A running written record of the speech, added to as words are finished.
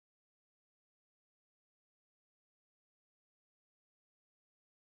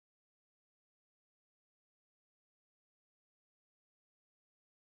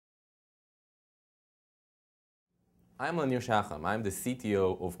I'm Lanir Shacham. I'm the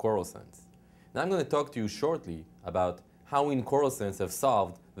CTO of Correlsense. Now I'm going to talk to you shortly about how we in Correlsense have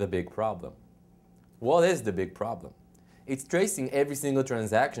solved the big problem. What is the big problem? It's tracing every single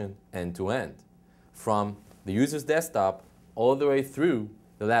transaction end to end, from the user's desktop all the way through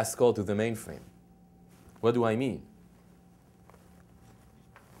the last call to the mainframe. What do I mean?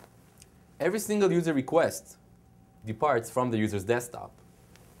 Every single user request departs from the user's desktop.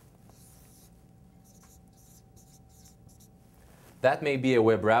 That may be a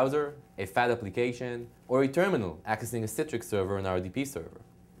web browser, a FAT application, or a terminal accessing a Citrix server or an RDP server.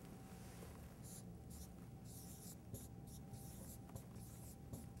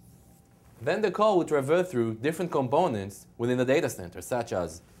 Then the call will traverse through different components within the data center, such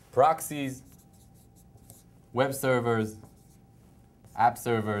as proxies, web servers, app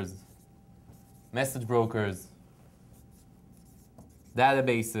servers, message brokers,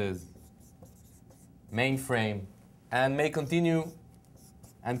 databases, mainframe, and may continue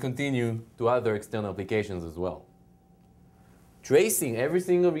to other external applications as well. Tracing every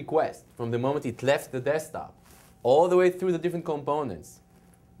single request from the moment it left the desktop all the way through the different components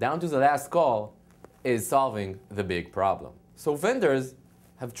down to the last call is solving the big problem. So vendors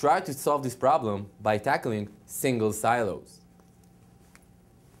have tried to solve this problem by tackling single silos.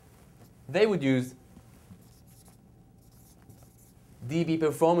 They would use DB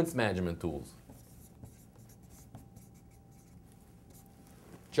performance management tools,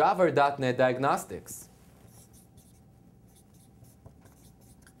 Java or .NET diagnostics,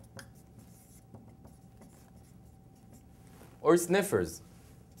 or sniffers.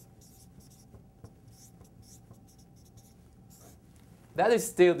 That is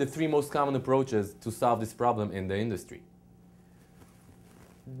still the three most common approaches to solve this problem in the industry.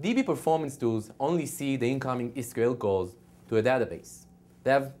 DB performance tools only see the incoming SQL calls to a database.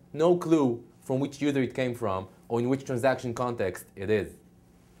 They have no clue from which user it came from or in which transaction context it is.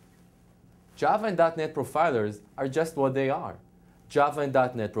 Java and .NET profilers are just what they are, Java and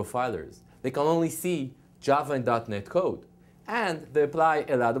 .NET profilers. They can only see Java and .NET code, and they apply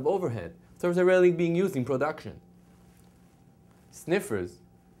a lot of overhead, so they're rarely being used in production. Sniffers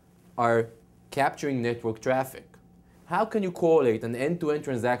are capturing network traffic. How can you correlate an end-to-end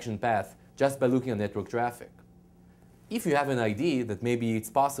transaction path just by looking at network traffic? If you have an idea that maybe it's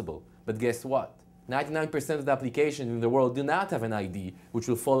possible, but guess what? 99% of the applications in the world do not have an ID which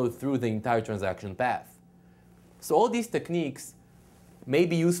will follow through the entire transaction path. So all these techniques may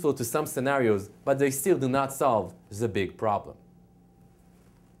be useful to some scenarios, but they still do not solve the big problem.